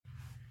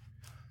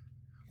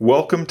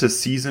Welcome to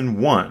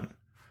Season 1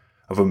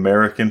 of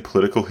American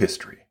Political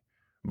History,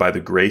 by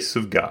the grace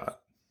of God.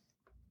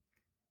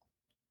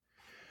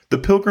 The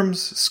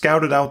Pilgrims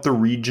scouted out the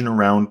region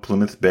around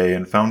Plymouth Bay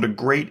and found a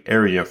great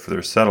area for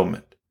their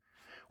settlement.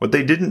 What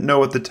they didn't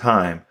know at the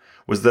time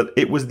was that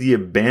it was the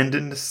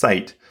abandoned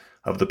site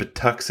of the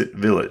Patuxet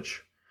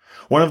Village.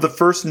 One of the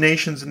first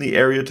nations in the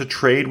area to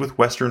trade with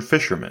Western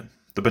fishermen,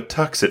 the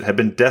Patuxet had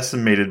been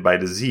decimated by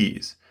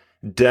disease.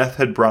 Death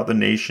had brought the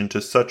nation to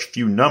such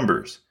few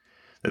numbers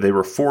that they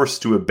were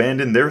forced to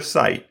abandon their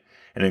site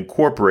and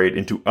incorporate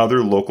into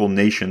other local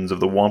nations of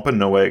the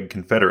Wampanoag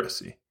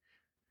Confederacy.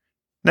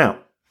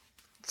 Now,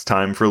 it's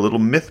time for a little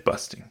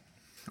myth-busting.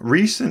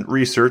 Recent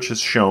research has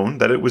shown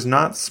that it was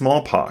not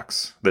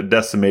smallpox that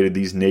decimated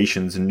these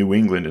nations in New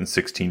England in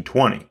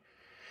 1620.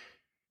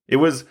 It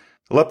was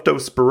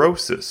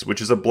leptospirosis,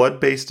 which is a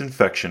blood-based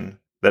infection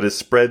that is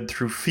spread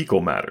through fecal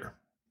matter.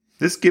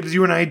 This gives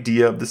you an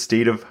idea of the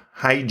state of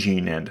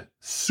hygiene and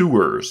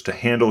sewers to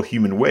handle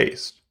human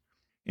waste.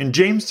 In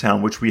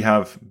Jamestown, which we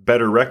have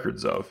better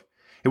records of,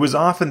 it was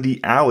often the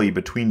alley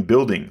between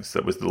buildings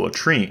that was the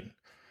latrine.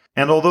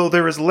 And although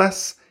there is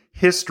less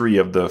history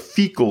of the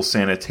fecal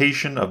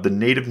sanitation of the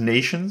native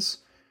nations,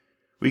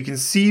 we can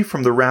see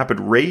from the rapid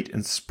rate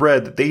and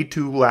spread that they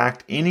too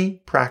lacked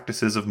any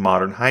practices of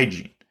modern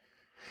hygiene.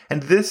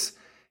 And this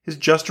is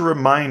just a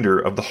reminder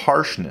of the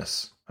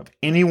harshness of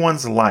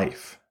anyone's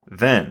life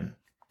then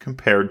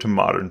compared to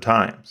modern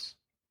times.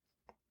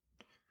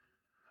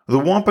 The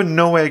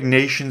Wampanoag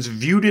nations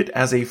viewed it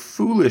as a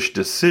foolish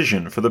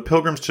decision for the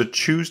Pilgrims to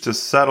choose to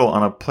settle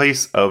on a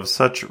place of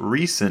such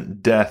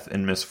recent death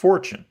and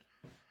misfortune.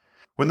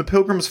 When the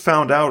Pilgrims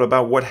found out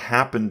about what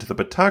happened to the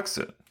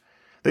Patuxet,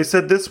 they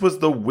said this was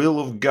the will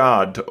of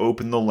God to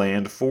open the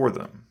land for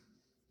them.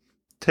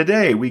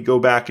 Today, we go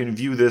back and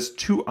view this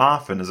too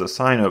often as a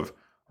sign of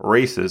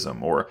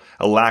racism or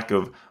a lack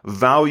of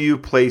value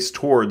placed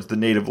towards the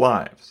native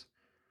lives.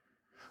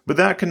 But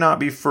that cannot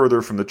be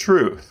further from the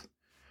truth.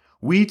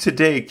 We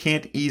today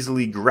can't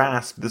easily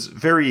grasp this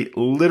very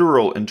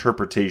literal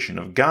interpretation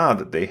of God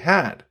that they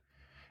had,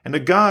 and a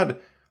God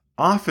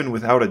often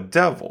without a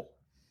devil.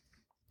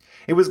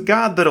 It was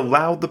God that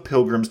allowed the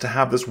Pilgrims to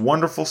have this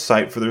wonderful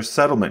site for their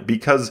settlement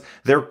because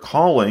their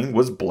calling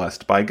was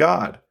blessed by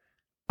God,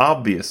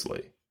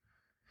 obviously.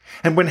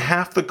 And when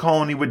half the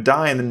colony would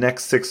die in the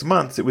next 6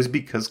 months, it was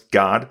because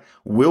God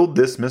willed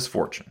this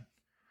misfortune.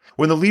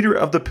 When the leader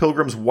of the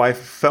Pilgrims' wife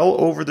fell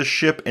over the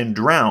ship and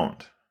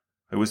drowned,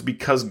 it was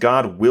because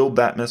God willed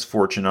that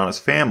misfortune on his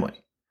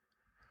family.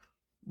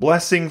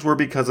 Blessings were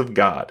because of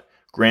God,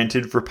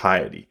 granted for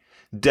piety.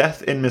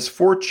 Death and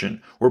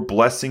misfortune were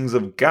blessings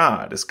of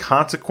God as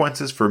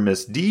consequences for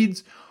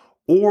misdeeds,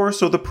 or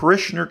so the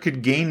parishioner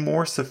could gain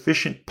more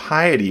sufficient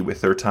piety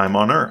with their time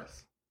on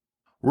earth.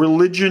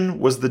 Religion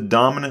was the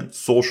dominant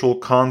social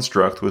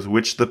construct with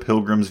which the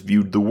Pilgrims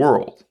viewed the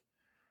world.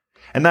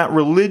 And that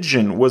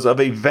religion was of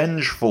a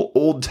vengeful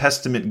Old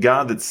Testament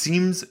God that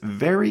seems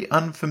very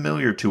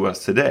unfamiliar to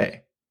us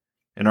today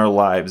in our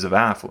lives of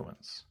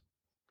affluence.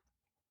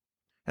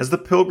 As the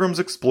Pilgrims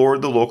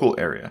explored the local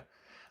area,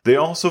 they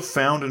also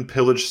found and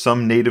pillaged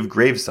some native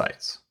grave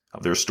sites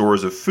of their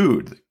stores of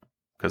food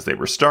because they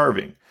were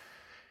starving.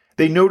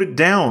 They noted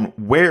down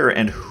where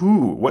and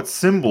what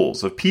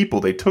symbols of people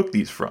they took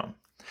these from,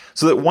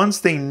 so that once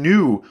they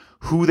knew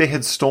who they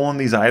had stolen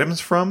these items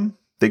from,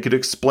 they could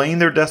explain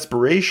their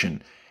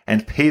desperation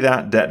and pay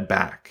that debt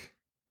back.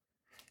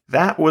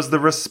 That was the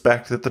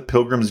respect that the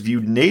Pilgrims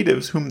viewed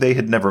natives whom they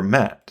had never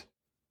met.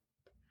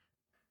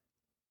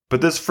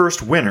 But this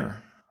first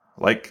winter,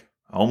 like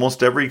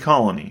almost every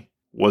colony,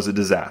 was a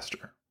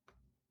disaster.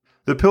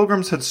 The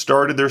Pilgrims had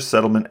started their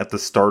settlement at the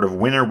start of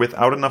winter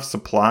without enough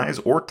supplies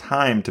or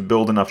time to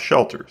build enough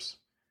shelters.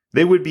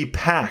 They would be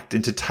packed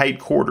into tight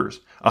quarters,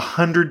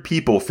 100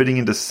 people fitting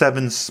into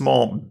 7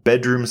 small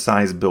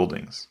bedroom-sized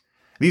buildings.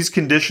 These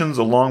conditions,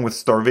 along with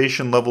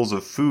starvation levels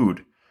of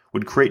food,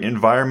 would create an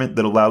environment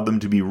that allowed them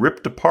to be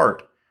ripped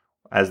apart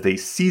as they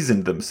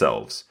seasoned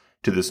themselves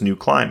to this new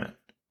climate.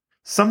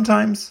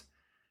 Sometimes,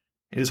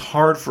 it is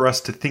hard for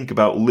us to think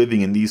about living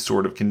in these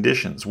sort of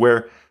conditions,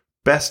 where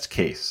best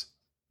case,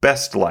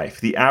 best life,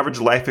 the average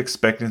life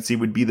expectancy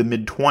would be the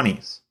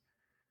mid-20s.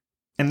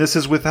 And this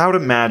is without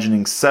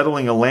imagining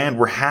settling a land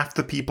where half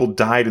the people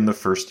died in the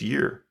first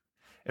year.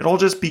 It all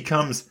just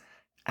becomes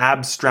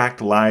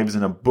abstract lives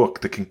in a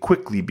book that can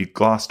quickly be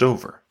glossed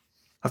over.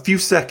 A few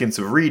seconds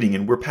of reading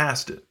and we're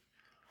past it.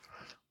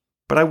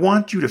 But I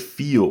want you to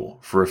feel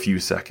for a few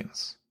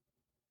seconds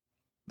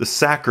the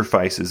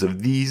sacrifices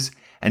of these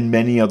and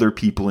many other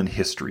people in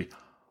history,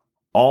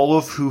 all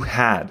of who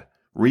had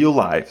real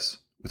lives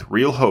with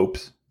real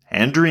hopes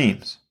and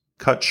dreams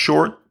cut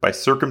short by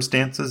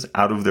circumstances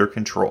out of their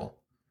control.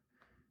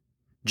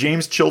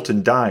 James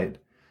Chilton died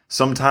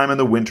sometime in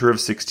the winter of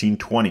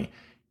 1620,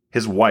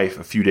 his wife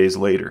a few days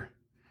later.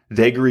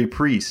 Vagary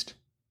Priest,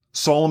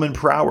 Solomon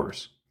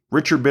Prowers,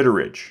 Richard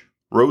Bitteridge,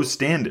 Rose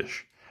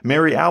Standish,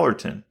 Mary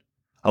Allerton,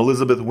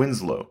 Elizabeth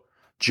Winslow,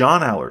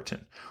 John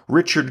Allerton,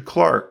 Richard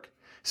Clark,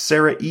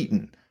 Sarah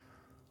Eaton,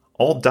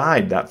 all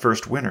died that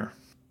first winter,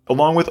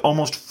 along with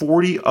almost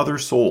 40 other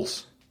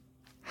souls.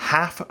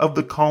 Half of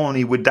the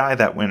colony would die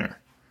that winter.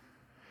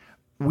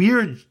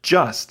 We're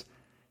just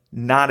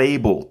not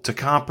able to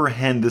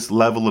comprehend this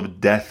level of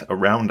death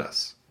around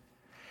us.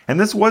 And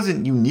this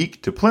wasn't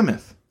unique to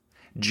Plymouth.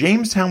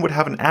 Jamestown would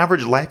have an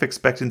average life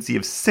expectancy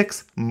of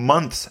 6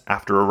 months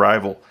after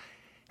arrival,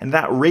 and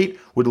that rate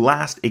would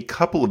last a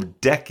couple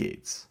of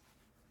decades.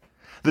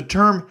 The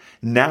term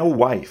 "now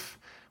wife"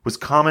 was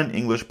common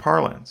English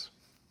parlance,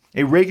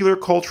 a regular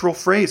cultural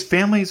phrase.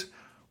 Families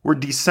were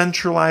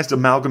decentralized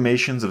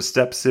amalgamations of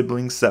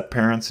step-siblings,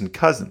 step-parents, and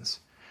cousins.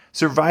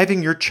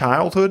 Surviving your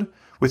childhood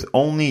with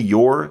only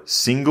your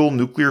single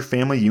nuclear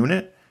family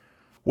unit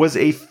was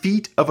a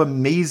feat of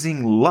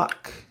amazing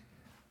luck.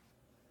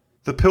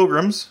 The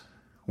Pilgrims,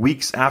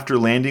 weeks after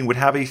landing, would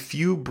have a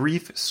few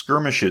brief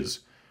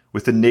skirmishes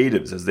with the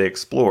natives as they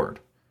explored.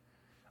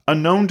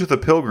 Unknown to the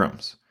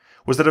Pilgrims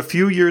was that a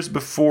few years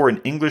before,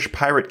 an English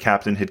pirate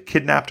captain had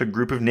kidnapped a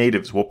group of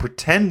natives while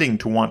pretending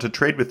to want to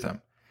trade with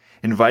them,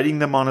 inviting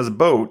them on his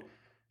boat,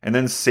 and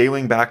then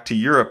sailing back to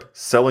Europe,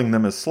 selling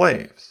them as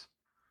slaves.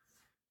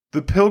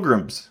 The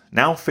Pilgrims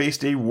now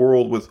faced a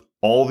world with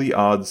all the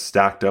odds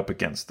stacked up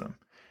against them.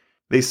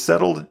 They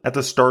settled at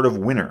the start of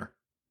winter,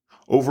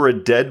 over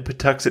a dead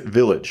Patuxet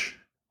village,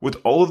 with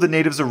all of the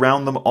natives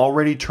around them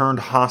already turned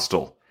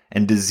hostile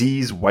and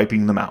disease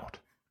wiping them out.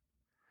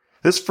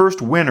 This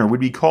first winter would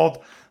be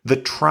called the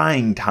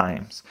trying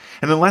times,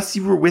 and unless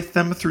you were with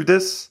them through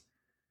this,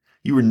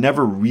 you were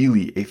never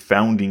really a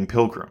founding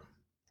pilgrim.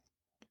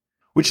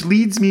 Which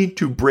leads me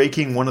to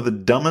breaking one of the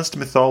dumbest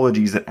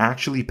mythologies that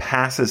actually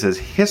passes as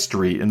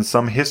history in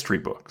some history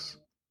books.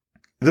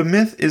 The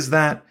myth is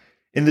that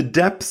in the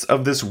depths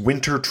of this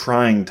winter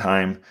trying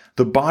time,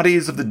 the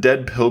bodies of the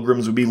dead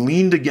pilgrims would be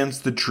leaned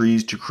against the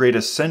trees to create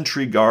a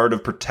sentry guard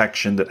of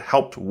protection that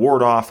helped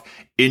ward off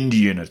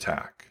Indian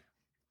attack.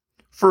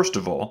 First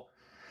of all,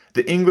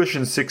 the English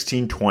in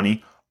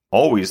 1620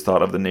 always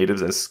thought of the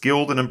natives as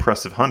skilled and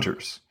impressive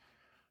hunters.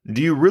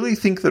 Do you really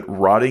think that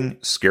rotting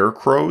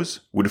scarecrows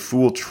would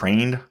fool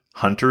trained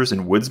hunters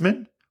and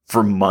woodsmen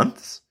for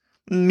months?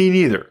 Me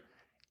neither.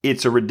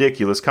 It's a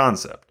ridiculous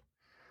concept.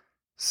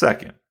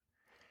 Second,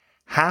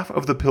 half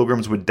of the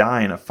pilgrims would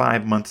die in a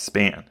 5-month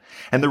span,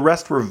 and the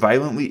rest were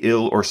violently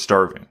ill or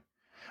starving.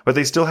 But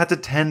they still had to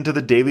tend to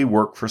the daily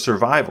work for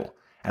survival,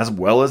 as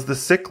well as the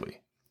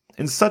sickly.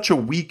 In such a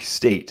weak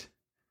state,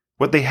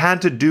 what they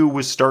had to do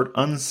was start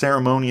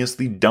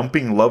unceremoniously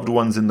dumping loved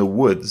ones in the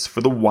woods for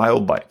the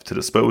wildlife to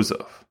dispose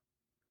of.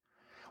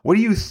 What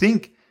do you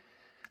think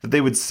that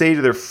they would say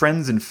to their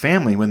friends and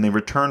family when they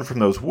returned from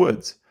those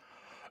woods?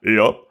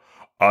 "Yup,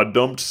 I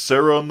dumped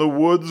Sarah in the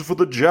woods for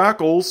the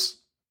jackals."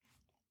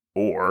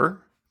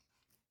 Or,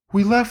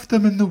 "We left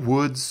them in the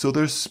woods so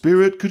their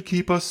spirit could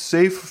keep us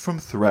safe from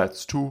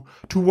threats, to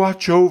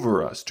watch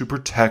over us, to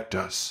protect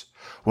us,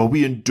 while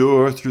we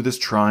endure through this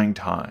trying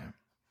time."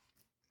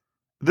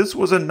 This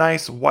was a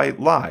nice white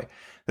lie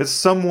that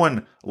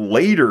someone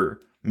later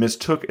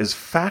mistook as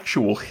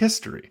factual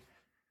history.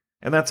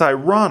 And that's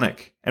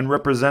ironic and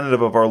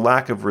representative of our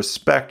lack of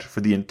respect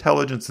for the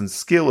intelligence and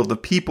skill of the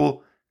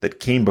people that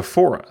came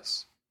before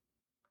us.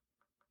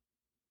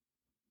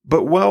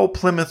 But while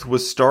Plymouth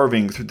was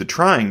starving through the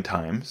trying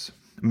times,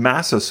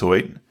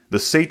 Massasoit, the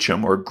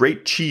sachem or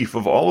great chief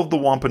of all of the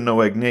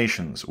Wampanoag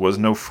nations, was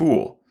no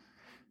fool.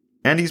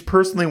 And he's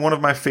personally one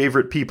of my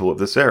favorite people of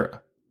this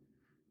era.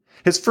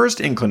 His first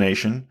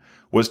inclination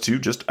was to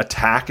just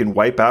attack and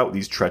wipe out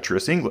these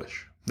treacherous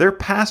English. Their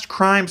past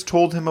crimes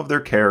told him of their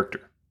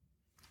character.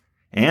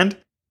 And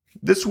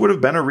this would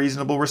have been a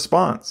reasonable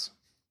response.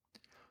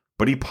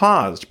 But he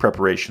paused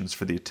preparations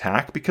for the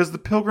attack because the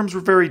Pilgrims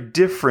were very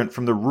different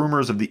from the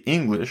rumors of the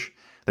English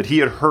that he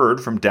had heard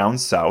from down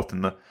south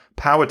in the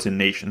Powhatan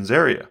Nations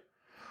area.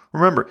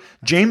 Remember,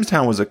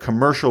 Jamestown was a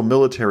commercial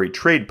military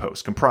trade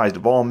post comprised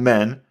of all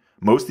men,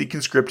 mostly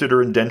conscripted or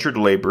indentured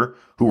labor,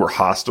 who were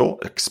hostile,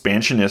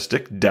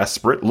 expansionistic,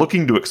 desperate,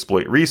 looking to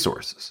exploit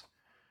resources.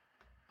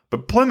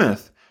 But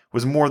Plymouth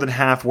was more than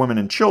half women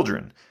and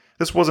children.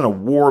 This wasn't a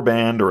war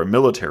band or a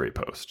military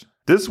post.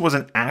 This was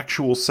an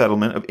actual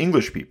settlement of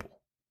English people.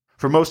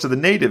 For most of the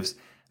natives,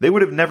 they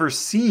would have never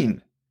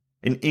seen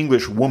an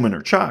English woman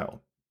or child.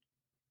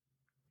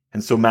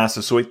 And so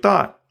Massasoit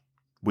thought,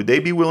 would they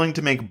be willing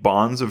to make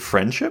bonds of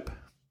friendship?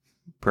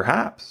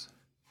 Perhaps.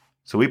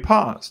 So he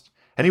paused.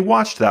 And he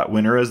watched that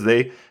winter as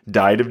they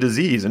died of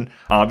disease, an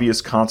obvious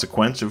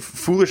consequence of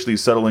foolishly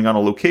settling on a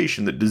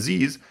location that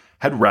disease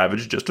had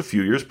ravaged just a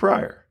few years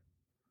prior.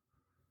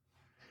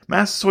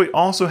 Massasoit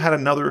also had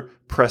another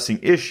pressing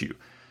issue.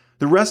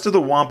 The rest of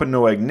the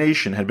Wampanoag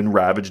nation had been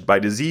ravaged by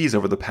disease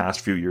over the past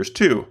few years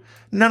too,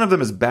 none of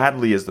them as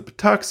badly as the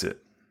Patuxet,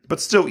 but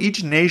still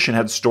each nation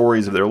had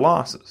stories of their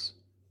losses.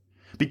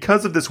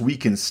 Because of this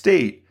weakened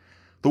state,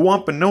 the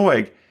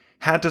Wampanoag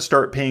had to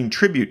start paying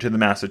tribute to the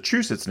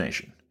Massachusetts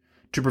nation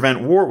to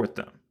prevent war with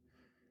them.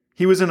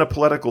 He was in a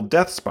political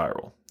death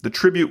spiral. The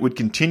tribute would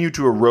continue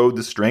to erode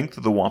the strength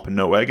of the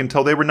Wampanoag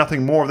until they were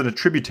nothing more than a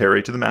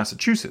tributary to the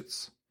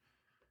Massachusetts.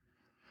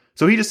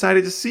 So he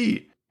decided to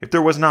see if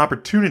there was an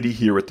opportunity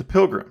here with the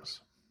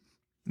Pilgrims.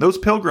 Those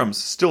Pilgrims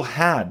still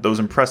had those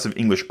impressive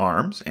English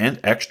arms and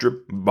extra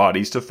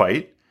bodies to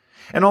fight,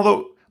 and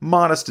although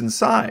modest in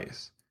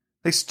size,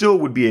 they still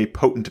would be a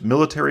potent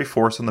military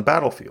force on the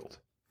battlefield.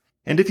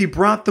 And if he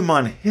brought them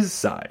on his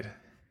side,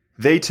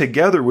 they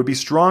together would be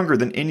stronger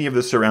than any of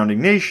the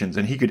surrounding nations,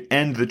 and he could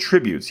end the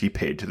tributes he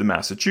paid to the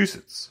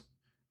Massachusetts.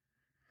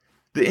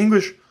 The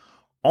English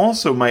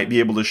also might be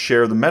able to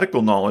share the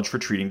medical knowledge for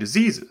treating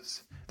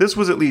diseases. This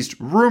was at least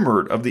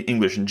rumored of the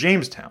English in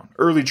Jamestown.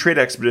 Early trade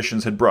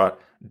expeditions had brought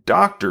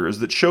doctors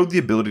that showed the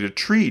ability to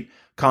treat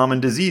common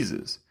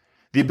diseases.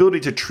 The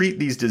ability to treat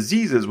these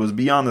diseases was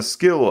beyond the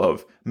skill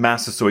of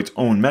Massasoit's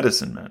own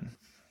medicine men.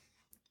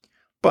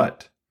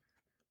 But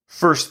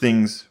first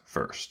things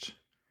first.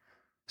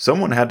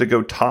 Someone had to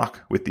go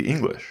talk with the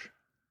English.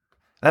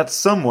 That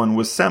someone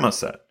was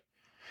Samoset.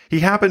 He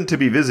happened to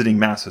be visiting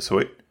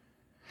Massasoit,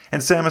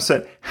 and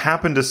Samoset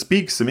happened to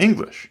speak some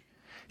English.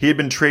 He had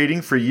been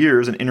trading for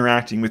years and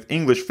interacting with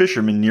English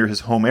fishermen near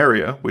his home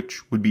area,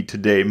 which would be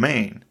today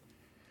Maine.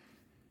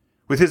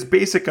 With his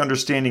basic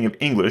understanding of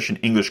English and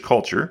English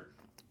culture,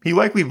 he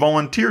likely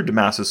volunteered to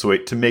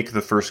Massasoit to make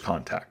the first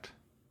contact.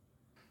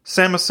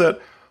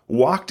 Samoset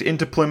walked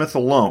into Plymouth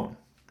alone,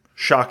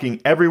 shocking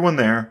everyone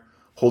there,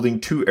 holding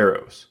 2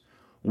 arrows,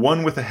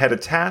 one with a head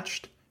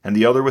attached and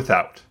the other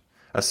without,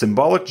 a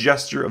symbolic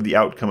gesture of the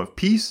outcome of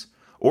peace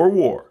or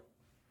war.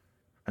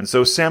 And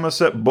so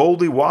Samoset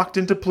boldly walked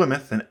into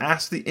Plymouth and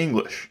asked the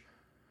English,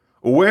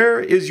 "Where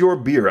is your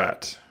beer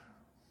at?"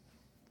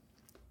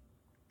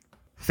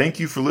 Thank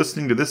you for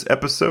listening to this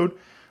episode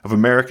of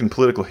American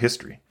Political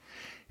History.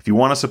 If you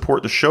want to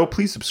support the show,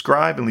 please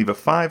subscribe and leave a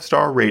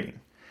 5-star rating,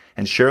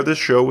 and share this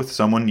show with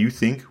someone you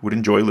think would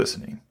enjoy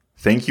listening.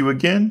 Thank you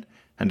again,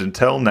 and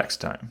until next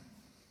time.